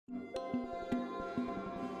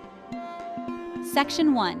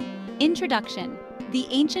Section 1. Introduction: The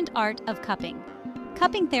Ancient Art of Cupping.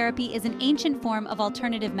 Cupping therapy is an ancient form of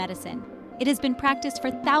alternative medicine. It has been practiced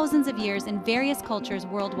for thousands of years in various cultures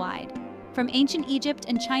worldwide. From ancient Egypt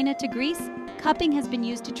and China to Greece, cupping has been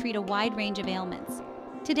used to treat a wide range of ailments.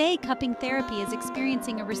 Today, cupping therapy is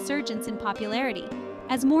experiencing a resurgence in popularity,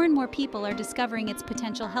 as more and more people are discovering its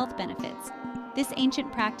potential health benefits. This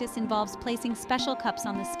ancient practice involves placing special cups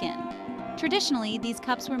on the skin. Traditionally, these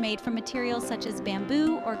cups were made from materials such as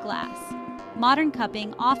bamboo or glass. Modern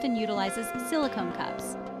cupping often utilizes silicone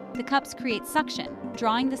cups. The cups create suction,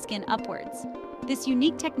 drawing the skin upwards. This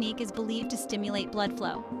unique technique is believed to stimulate blood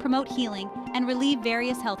flow, promote healing, and relieve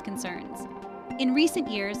various health concerns. In recent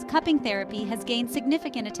years, cupping therapy has gained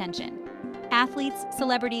significant attention. Athletes,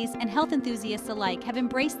 celebrities, and health enthusiasts alike have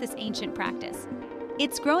embraced this ancient practice.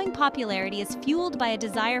 Its growing popularity is fueled by a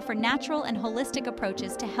desire for natural and holistic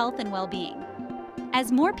approaches to health and well-being.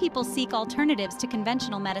 As more people seek alternatives to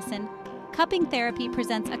conventional medicine, cupping therapy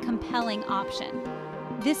presents a compelling option.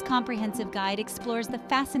 This comprehensive guide explores the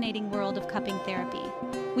fascinating world of cupping therapy.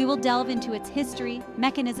 We will delve into its history,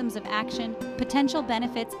 mechanisms of action, potential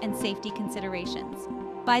benefits, and safety considerations.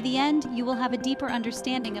 By the end, you will have a deeper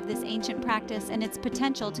understanding of this ancient practice and its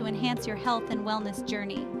potential to enhance your health and wellness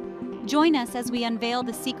journey. Join us as we unveil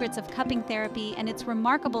the secrets of cupping therapy and its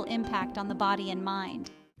remarkable impact on the body and mind.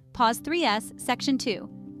 Pause 3S, Section 2.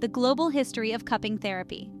 The Global History of Cupping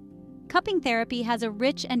Therapy. Cupping therapy has a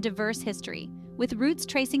rich and diverse history, with roots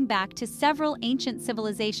tracing back to several ancient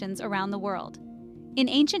civilizations around the world. In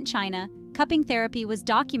ancient China, cupping therapy was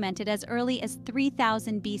documented as early as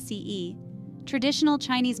 3000 BCE. Traditional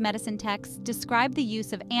Chinese medicine texts describe the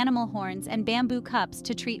use of animal horns and bamboo cups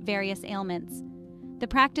to treat various ailments. The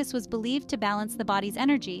practice was believed to balance the body's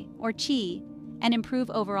energy, or qi, and improve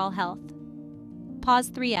overall health. Pause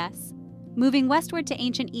 3S. Moving westward to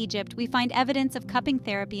ancient Egypt, we find evidence of cupping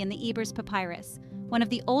therapy in the Ebers Papyrus, one of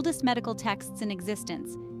the oldest medical texts in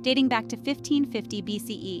existence, dating back to 1550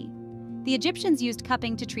 BCE. The Egyptians used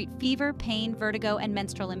cupping to treat fever, pain, vertigo, and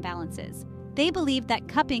menstrual imbalances. They believed that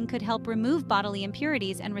cupping could help remove bodily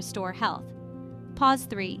impurities and restore health. Pause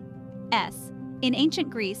 3S. In ancient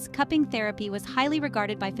Greece, cupping therapy was highly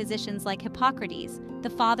regarded by physicians like Hippocrates, the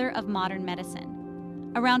father of modern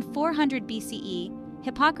medicine. Around 400 BCE,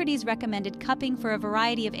 Hippocrates recommended cupping for a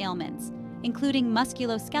variety of ailments, including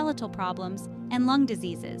musculoskeletal problems and lung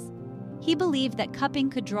diseases. He believed that cupping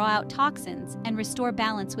could draw out toxins and restore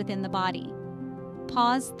balance within the body.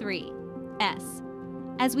 Pause 3S.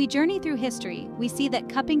 As we journey through history, we see that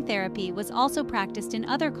cupping therapy was also practiced in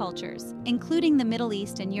other cultures, including the Middle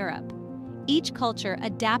East and Europe. Each culture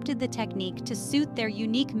adapted the technique to suit their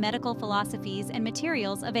unique medical philosophies and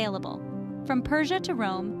materials available. From Persia to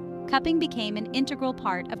Rome, cupping became an integral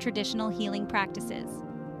part of traditional healing practices.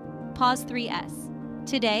 Pause 3S.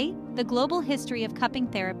 Today, the global history of cupping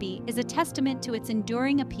therapy is a testament to its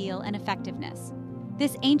enduring appeal and effectiveness.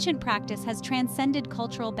 This ancient practice has transcended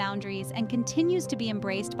cultural boundaries and continues to be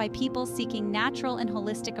embraced by people seeking natural and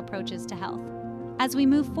holistic approaches to health. As we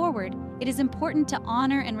move forward, it is important to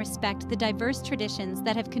honor and respect the diverse traditions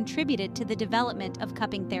that have contributed to the development of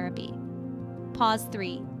cupping therapy. Pause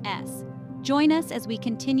 3S. Join us as we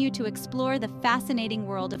continue to explore the fascinating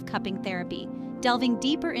world of cupping therapy, delving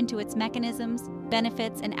deeper into its mechanisms,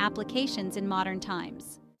 benefits, and applications in modern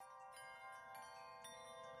times.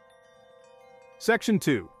 Section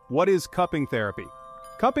 2. What is cupping therapy?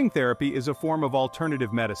 Cupping therapy is a form of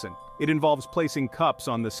alternative medicine. It involves placing cups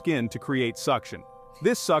on the skin to create suction.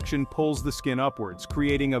 This suction pulls the skin upwards,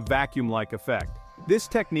 creating a vacuum-like effect. This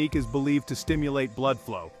technique is believed to stimulate blood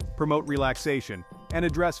flow, promote relaxation, and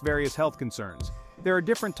address various health concerns. There are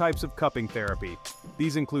different types of cupping therapy.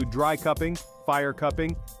 These include dry cupping, fire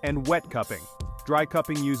cupping, and wet cupping. Dry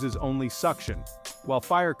cupping uses only suction, while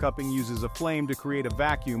fire cupping uses a flame to create a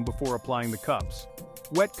vacuum before applying the cups.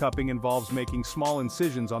 Wet cupping involves making small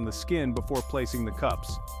incisions on the skin before placing the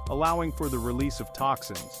cups, allowing for the release of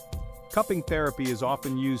toxins. Cupping therapy is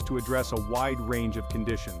often used to address a wide range of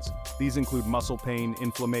conditions. These include muscle pain,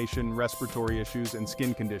 inflammation, respiratory issues, and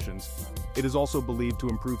skin conditions. It is also believed to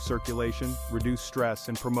improve circulation, reduce stress,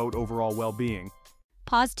 and promote overall well-being.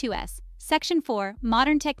 Pause 2S. Section 4.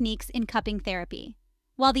 Modern Techniques in Cupping Therapy.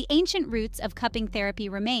 While the ancient roots of cupping therapy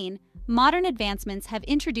remain, modern advancements have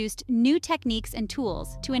introduced new techniques and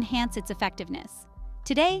tools to enhance its effectiveness.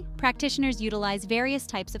 Today, practitioners utilize various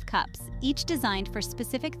types of cups, each designed for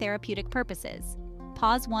specific therapeutic purposes.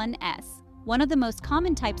 Pause 1S. One of the most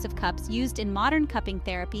common types of cups used in modern cupping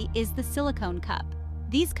therapy is the silicone cup.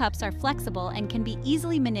 These cups are flexible and can be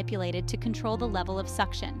easily manipulated to control the level of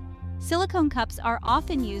suction. Silicone cups are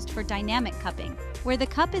often used for dynamic cupping, where the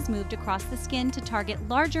cup is moved across the skin to target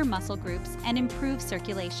larger muscle groups and improve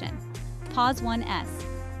circulation. Pause 1S.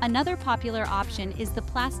 Another popular option is the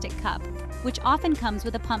plastic cup, which often comes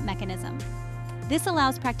with a pump mechanism. This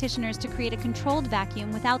allows practitioners to create a controlled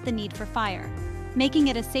vacuum without the need for fire, making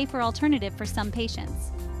it a safer alternative for some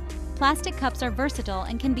patients. Plastic cups are versatile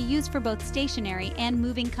and can be used for both stationary and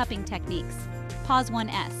moving cupping techniques. Pause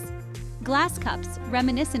 1S. Glass cups,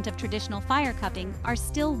 reminiscent of traditional fire cupping, are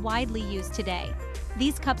still widely used today.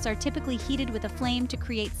 These cups are typically heated with a flame to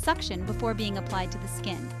create suction before being applied to the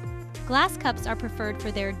skin. Glass cups are preferred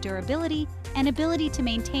for their durability and ability to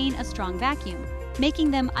maintain a strong vacuum,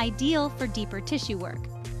 making them ideal for deeper tissue work.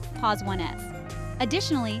 Pause 1S.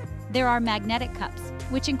 Additionally, there are magnetic cups,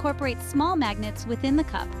 which incorporate small magnets within the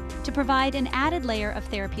cup to provide an added layer of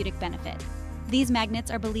therapeutic benefit. These magnets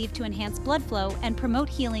are believed to enhance blood flow and promote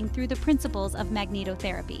healing through the principles of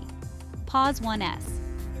magnetotherapy. Pause 1S.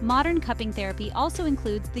 Modern cupping therapy also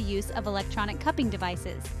includes the use of electronic cupping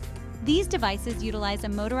devices. These devices utilize a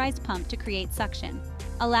motorized pump to create suction,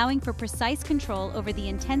 allowing for precise control over the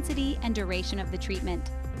intensity and duration of the treatment.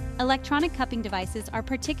 Electronic cupping devices are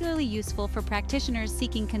particularly useful for practitioners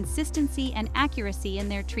seeking consistency and accuracy in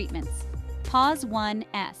their treatments. Pause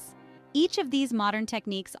 1S. Each of these modern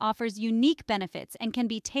techniques offers unique benefits and can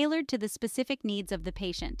be tailored to the specific needs of the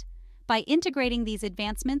patient. By integrating these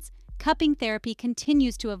advancements, cupping therapy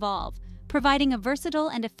continues to evolve, providing a versatile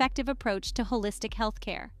and effective approach to holistic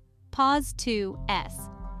healthcare. Pause 2S.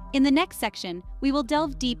 In the next section, we will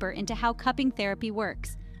delve deeper into how cupping therapy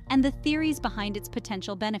works and the theories behind its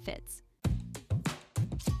potential benefits.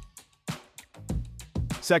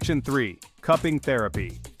 Section 3. Cupping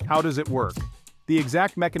therapy. How does it work? The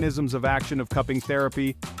exact mechanisms of action of cupping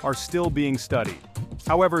therapy are still being studied.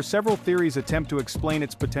 However, several theories attempt to explain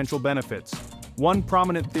its potential benefits. One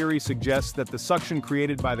prominent theory suggests that the suction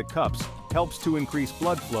created by the cups helps to increase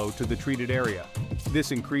blood flow to the treated area.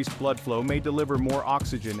 This increased blood flow may deliver more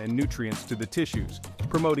oxygen and nutrients to the tissues,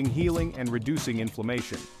 promoting healing and reducing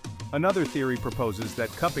inflammation. Another theory proposes that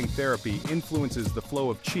cupping therapy influences the flow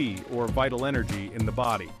of qi, or vital energy, in the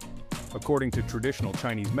body. According to traditional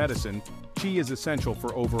Chinese medicine, qi is essential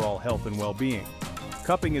for overall health and well-being.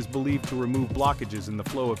 Cupping is believed to remove blockages in the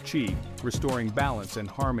flow of qi, restoring balance and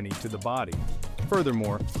harmony to the body.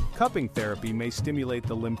 Furthermore, cupping therapy may stimulate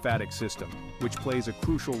the lymphatic system, which plays a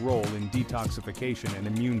crucial role in detoxification and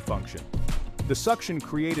immune function. The suction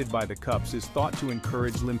created by the cups is thought to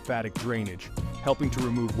encourage lymphatic drainage, helping to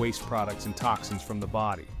remove waste products and toxins from the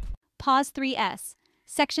body. Pause 3S.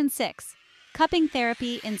 Section 6. Cupping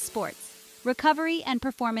therapy in sports. Recovery and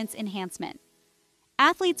performance enhancement.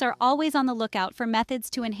 Athletes are always on the lookout for methods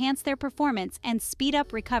to enhance their performance and speed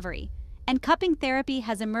up recovery, and cupping therapy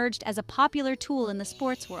has emerged as a popular tool in the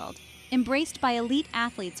sports world, embraced by elite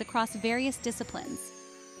athletes across various disciplines.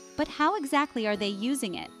 But how exactly are they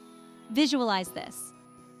using it? Visualize this.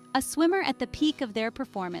 A swimmer at the peak of their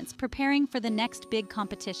performance, preparing for the next big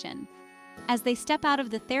competition. As they step out of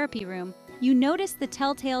the therapy room, you notice the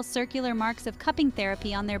telltale circular marks of cupping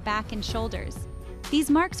therapy on their back and shoulders. These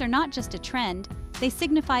marks are not just a trend, they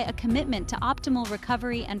signify a commitment to optimal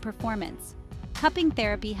recovery and performance. Cupping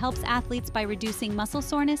therapy helps athletes by reducing muscle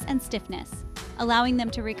soreness and stiffness, allowing them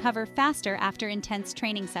to recover faster after intense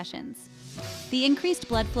training sessions. The increased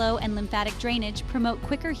blood flow and lymphatic drainage promote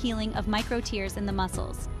quicker healing of micro-tears in the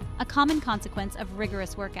muscles, a common consequence of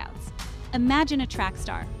rigorous workouts. Imagine a track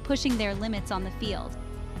star pushing their limits on the field.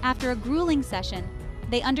 After a grueling session,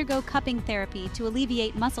 they undergo cupping therapy to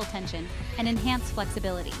alleviate muscle tension and enhance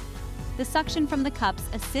flexibility. The suction from the cups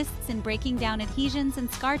assists in breaking down adhesions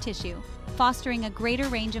and scar tissue, fostering a greater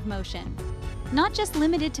range of motion. Not just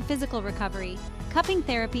limited to physical recovery, cupping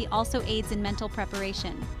therapy also aids in mental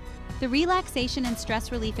preparation. The relaxation and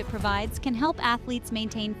stress relief it provides can help athletes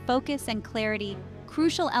maintain focus and clarity,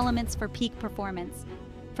 crucial elements for peak performance.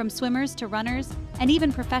 From swimmers to runners, and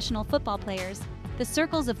even professional football players, the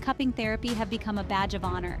circles of cupping therapy have become a badge of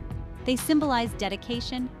honor. They symbolize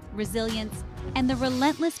dedication, resilience, and the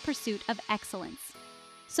relentless pursuit of excellence.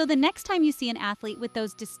 So the next time you see an athlete with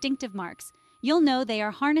those distinctive marks, you'll know they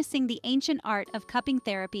are harnessing the ancient art of cupping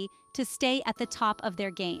therapy to stay at the top of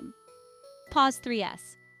their game. Pause 3S.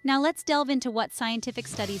 Now let's delve into what scientific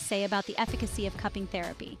studies say about the efficacy of cupping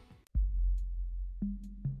therapy.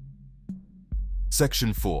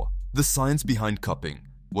 Section 4. The science behind cupping.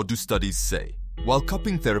 What do studies say? While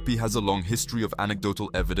cupping therapy has a long history of anecdotal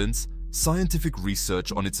evidence, scientific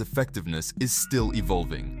research on its effectiveness is still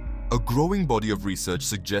evolving. A growing body of research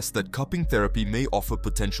suggests that cupping therapy may offer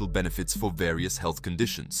potential benefits for various health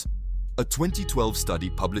conditions. A 2012 study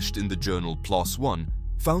published in the journal PLOS ONE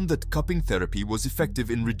found that cupping therapy was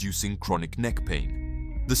effective in reducing chronic neck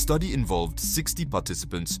pain. The study involved 60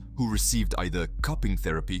 participants who received either cupping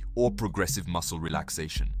therapy or progressive muscle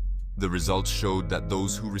relaxation. The results showed that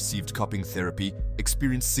those who received cupping therapy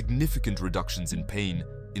experienced significant reductions in pain,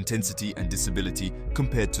 intensity, and disability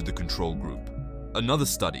compared to the control group. Another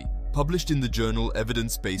study, published in the journal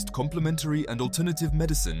Evidence-Based Complementary and Alternative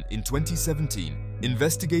Medicine in 2017,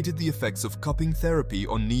 investigated the effects of cupping therapy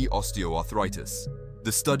on knee osteoarthritis.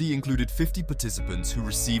 The study included 50 participants who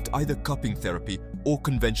received either cupping therapy or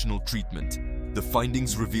conventional treatment. The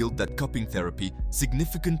findings revealed that cupping therapy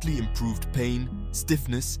significantly improved pain,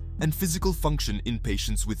 stiffness, and physical function in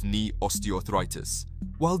patients with knee osteoarthritis.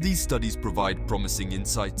 While these studies provide promising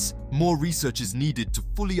insights, more research is needed to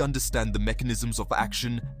fully understand the mechanisms of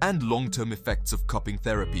action and long-term effects of cupping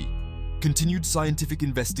therapy. Continued scientific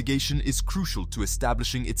investigation is crucial to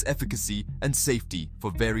establishing its efficacy and safety for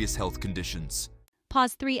various health conditions.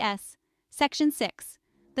 Pause 3S. Section 6.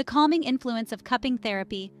 The calming influence of cupping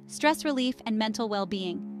therapy, stress relief, and mental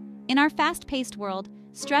well-being. In our fast-paced world,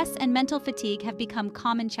 stress and mental fatigue have become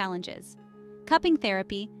common challenges. Cupping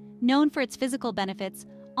therapy, known for its physical benefits,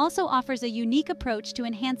 also offers a unique approach to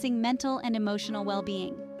enhancing mental and emotional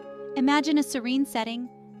well-being. Imagine a serene setting,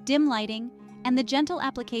 dim lighting, and the gentle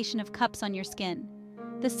application of cups on your skin.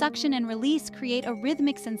 The suction and release create a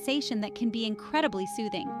rhythmic sensation that can be incredibly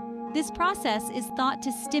soothing. This process is thought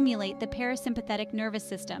to stimulate the parasympathetic nervous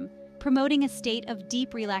system, promoting a state of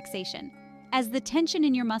deep relaxation. As the tension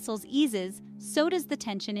in your muscles eases, so does the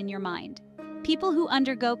tension in your mind. People who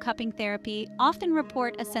undergo cupping therapy often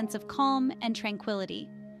report a sense of calm and tranquility.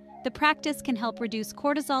 The practice can help reduce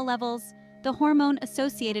cortisol levels, the hormone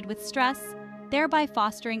associated with stress, thereby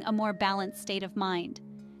fostering a more balanced state of mind.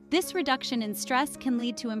 This reduction in stress can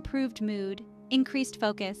lead to improved mood, increased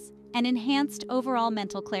focus, and enhanced overall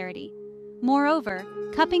mental clarity. Moreover,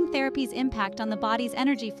 cupping therapy's impact on the body's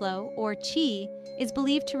energy flow, or qi, is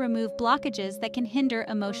believed to remove blockages that can hinder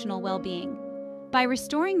emotional well-being. By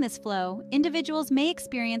restoring this flow, individuals may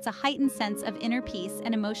experience a heightened sense of inner peace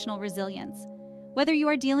and emotional resilience. Whether you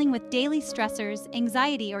are dealing with daily stressors,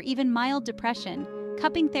 anxiety, or even mild depression,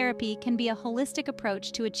 cupping therapy can be a holistic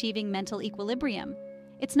approach to achieving mental equilibrium.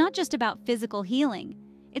 It's not just about physical healing.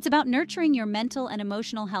 It's about nurturing your mental and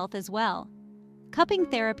emotional health as well. Cupping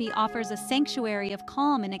therapy offers a sanctuary of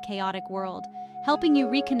calm in a chaotic world, helping you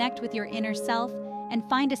reconnect with your inner self and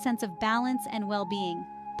find a sense of balance and well-being.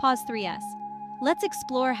 Pause 3S. Let's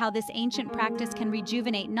explore how this ancient practice can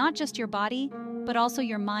rejuvenate not just your body, but also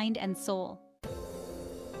your mind and soul.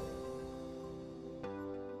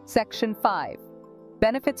 Section 5.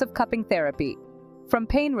 Benefits of cupping therapy. From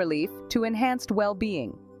pain relief to enhanced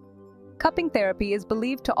well-being. Cupping therapy is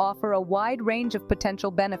believed to offer a wide range of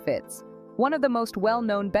potential benefits. One of the most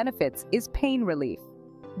well-known benefits is pain relief.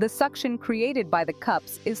 The suction created by the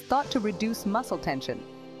cups is thought to reduce muscle tension,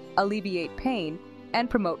 alleviate pain,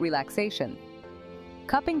 and promote relaxation.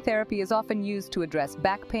 Cupping therapy is often used to address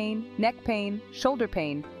back pain, neck pain, shoulder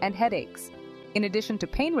pain, and headaches. In addition to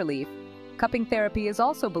pain relief, cupping therapy is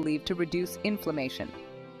also believed to reduce inflammation.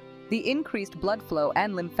 The increased blood flow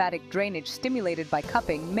and lymphatic drainage stimulated by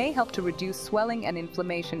cupping may help to reduce swelling and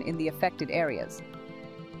inflammation in the affected areas.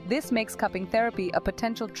 This makes cupping therapy a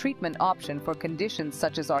potential treatment option for conditions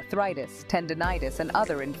such as arthritis, tendinitis, and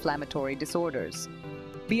other inflammatory disorders.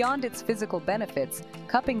 Beyond its physical benefits,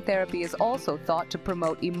 cupping therapy is also thought to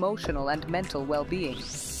promote emotional and mental well-being.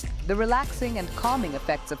 The relaxing and calming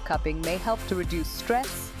effects of cupping may help to reduce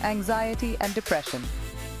stress, anxiety, and depression.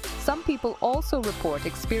 Some people also report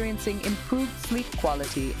experiencing improved sleep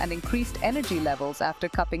quality and increased energy levels after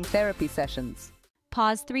cupping therapy sessions.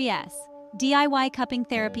 Pause 3S. DIY cupping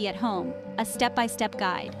therapy at home, a step-by-step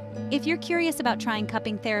guide. If you're curious about trying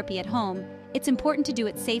cupping therapy at home, it's important to do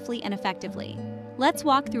it safely and effectively. Let's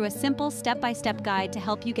walk through a simple step-by-step guide to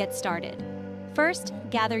help you get started. First,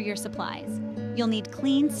 gather your supplies. You'll need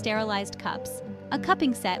clean, sterilized cups, a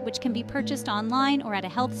cupping set which can be purchased online or at a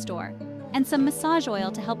health store, and some massage oil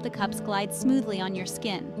to help the cups glide smoothly on your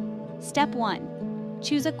skin. Step 1.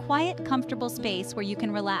 Choose a quiet, comfortable space where you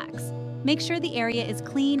can relax. Make sure the area is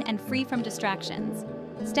clean and free from distractions.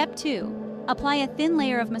 Step 2. Apply a thin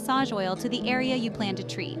layer of massage oil to the area you plan to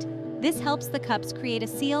treat. This helps the cups create a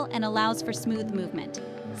seal and allows for smooth movement.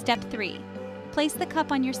 Step 3. Place the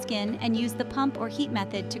cup on your skin and use the pump or heat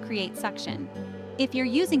method to create suction. If you're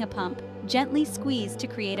using a pump, gently squeeze to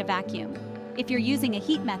create a vacuum. If you're using a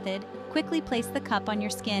heat method, quickly place the cup on your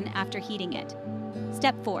skin after heating it.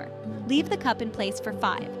 Step 4. Leave the cup in place for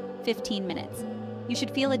 5-15 minutes. You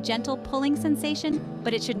should feel a gentle pulling sensation,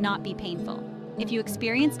 but it should not be painful. If you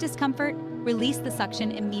experience discomfort, release the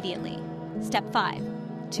suction immediately. Step 5.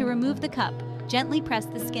 To remove the cup, gently press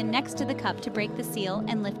the skin next to the cup to break the seal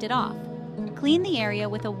and lift it off. Clean the area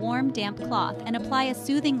with a warm, damp cloth and apply a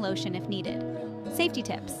soothing lotion if needed. Safety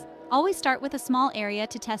tips. Always start with a small area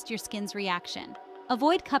to test your skin's reaction.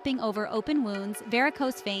 Avoid cupping over open wounds,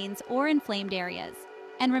 varicose veins, or inflamed areas.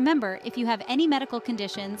 And remember, if you have any medical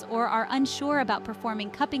conditions or are unsure about performing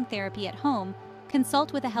cupping therapy at home,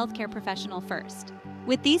 consult with a healthcare professional first.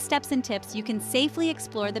 With these steps and tips, you can safely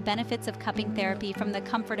explore the benefits of cupping therapy from the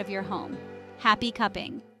comfort of your home. Happy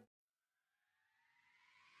cupping!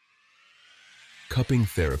 Cupping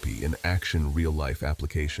therapy in action real-life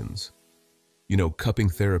applications. You know, cupping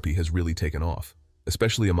therapy has really taken off,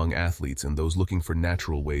 especially among athletes and those looking for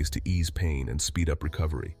natural ways to ease pain and speed up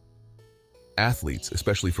recovery. Athletes,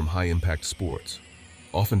 especially from high-impact sports,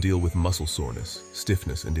 often deal with muscle soreness,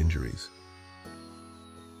 stiffness, and injuries.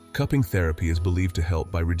 Cupping therapy is believed to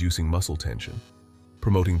help by reducing muscle tension,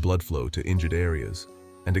 promoting blood flow to injured areas,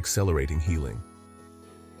 and accelerating healing.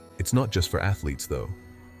 It's not just for athletes, though.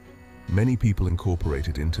 Many people incorporate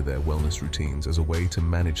it into their wellness routines as a way to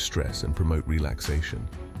manage stress and promote relaxation.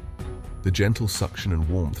 The gentle suction and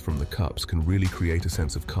warmth from the cups can really create a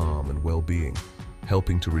sense of calm and well-being,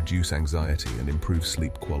 helping to reduce anxiety and improve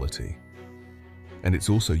sleep quality. And it's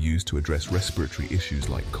also used to address respiratory issues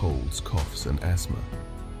like colds, coughs, and asthma.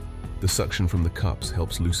 The suction from the cups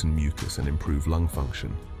helps loosen mucus and improve lung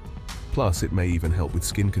function. Plus, it may even help with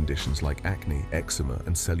skin conditions like acne, eczema,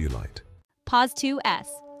 and cellulite. Pause 2S.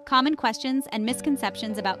 Common questions and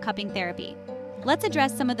misconceptions about cupping therapy. Let's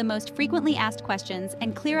address some of the most frequently asked questions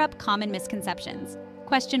and clear up common misconceptions.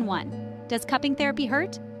 Question 1. Does cupping therapy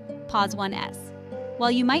hurt? Pause 1S.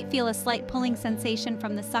 While you might feel a slight pulling sensation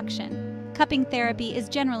from the suction, cupping therapy is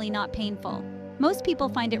generally not painful. Most people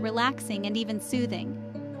find it relaxing and even soothing.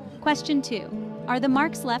 Question 2. Are the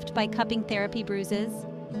marks left by cupping therapy bruises?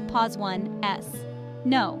 Pause 1S.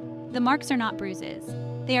 No, the marks are not bruises.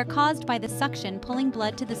 They are caused by the suction pulling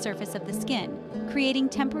blood to the surface of the skin, creating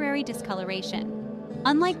temporary discoloration.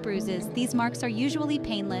 Unlike bruises, these marks are usually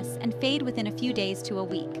painless and fade within a few days to a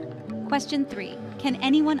week. Question 3. Can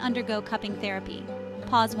anyone undergo cupping therapy?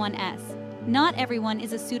 Pause 1S. Not everyone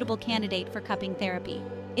is a suitable candidate for cupping therapy.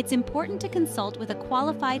 It's important to consult with a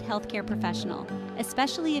qualified healthcare professional,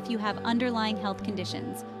 especially if you have underlying health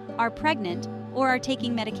conditions, are pregnant, or are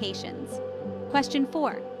taking medications. Question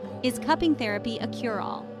 4. Is cupping therapy a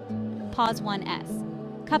cure-all? Pause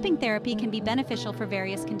 1S. Cupping therapy can be beneficial for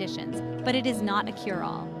various conditions, but it is not a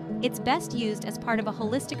cure-all. It's best used as part of a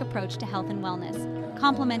holistic approach to health and wellness,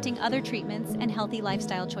 complementing other treatments and healthy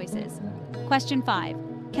lifestyle choices. Question 5.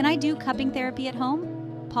 Can I do cupping therapy at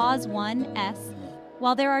home? Pause 1S.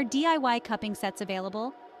 While there are DIY cupping sets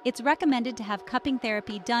available, it's recommended to have cupping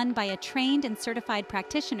therapy done by a trained and certified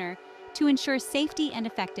practitioner to ensure safety and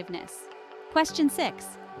effectiveness. Question 6.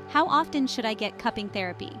 How often should I get cupping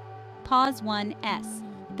therapy? Pause 1S.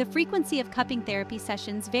 The frequency of cupping therapy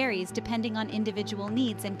sessions varies depending on individual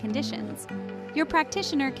needs and conditions. Your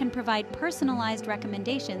practitioner can provide personalized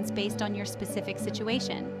recommendations based on your specific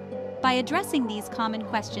situation. By addressing these common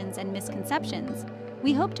questions and misconceptions,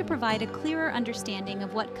 we hope to provide a clearer understanding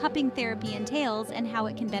of what cupping therapy entails and how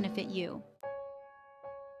it can benefit you.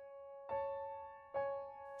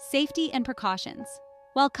 Safety and precautions.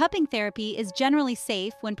 While cupping therapy is generally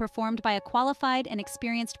safe when performed by a qualified and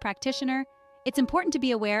experienced practitioner, it's important to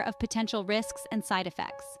be aware of potential risks and side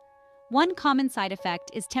effects. One common side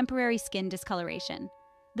effect is temporary skin discoloration.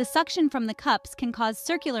 The suction from the cups can cause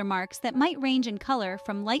circular marks that might range in color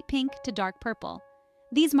from light pink to dark purple.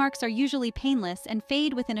 These marks are usually painless and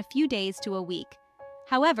fade within a few days to a week.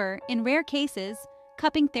 However, in rare cases,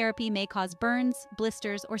 cupping therapy may cause burns,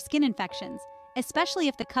 blisters, or skin infections, especially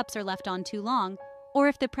if the cups are left on too long or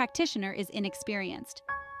if the practitioner is inexperienced.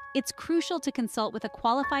 It's crucial to consult with a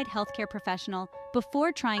qualified healthcare professional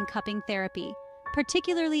before trying cupping therapy,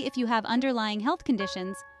 particularly if you have underlying health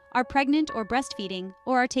conditions, are pregnant or breastfeeding,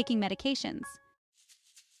 or are taking medications.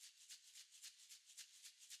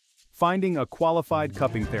 Finding a qualified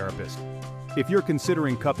cupping therapist. If you're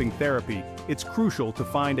considering cupping therapy, it's crucial to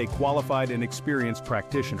find a qualified and experienced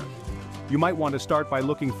practitioner. You might want to start by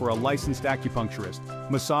looking for a licensed acupuncturist,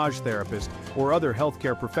 massage therapist, or other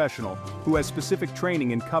healthcare professional who has specific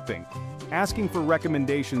training in cupping. Asking for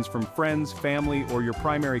recommendations from friends, family, or your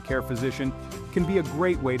primary care physician can be a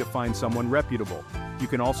great way to find someone reputable. You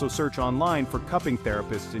can also search online for cupping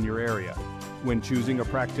therapists in your area. When choosing a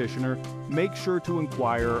practitioner, make sure to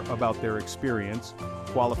inquire about their experience,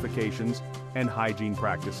 qualifications, and hygiene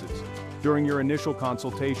practices. During your initial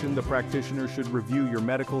consultation, the practitioner should review your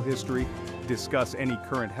medical history, discuss any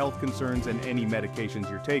current health concerns and any medications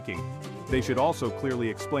you're taking. They should also clearly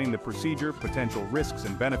explain the procedure, potential risks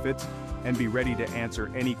and benefits, and be ready to answer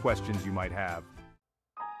any questions you might have.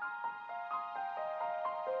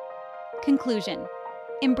 Conclusion.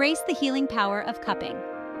 Embrace the healing power of cupping.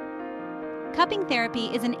 Cupping therapy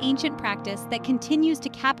is an ancient practice that continues to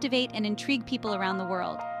captivate and intrigue people around the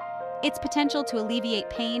world. Its potential to alleviate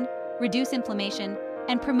pain, reduce inflammation,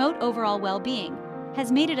 and promote overall well-being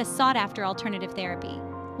has made it a sought-after alternative therapy.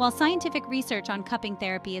 While scientific research on cupping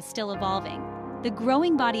therapy is still evolving, the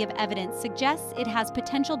growing body of evidence suggests it has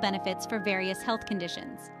potential benefits for various health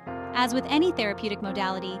conditions. As with any therapeutic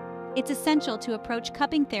modality, it's essential to approach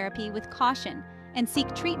cupping therapy with caution and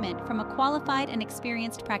seek treatment from a qualified and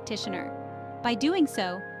experienced practitioner. By doing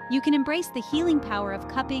so, you can embrace the healing power of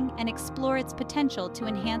cupping and explore its potential to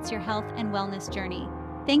enhance your health and wellness journey.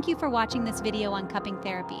 Thank you for watching this video on cupping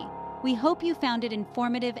therapy. We hope you found it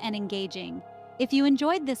informative and engaging. If you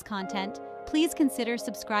enjoyed this content, please consider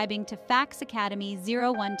subscribing to Facts Academy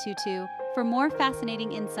 0122 for more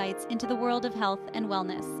fascinating insights into the world of health and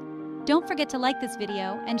wellness. Don't forget to like this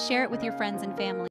video and share it with your friends and family.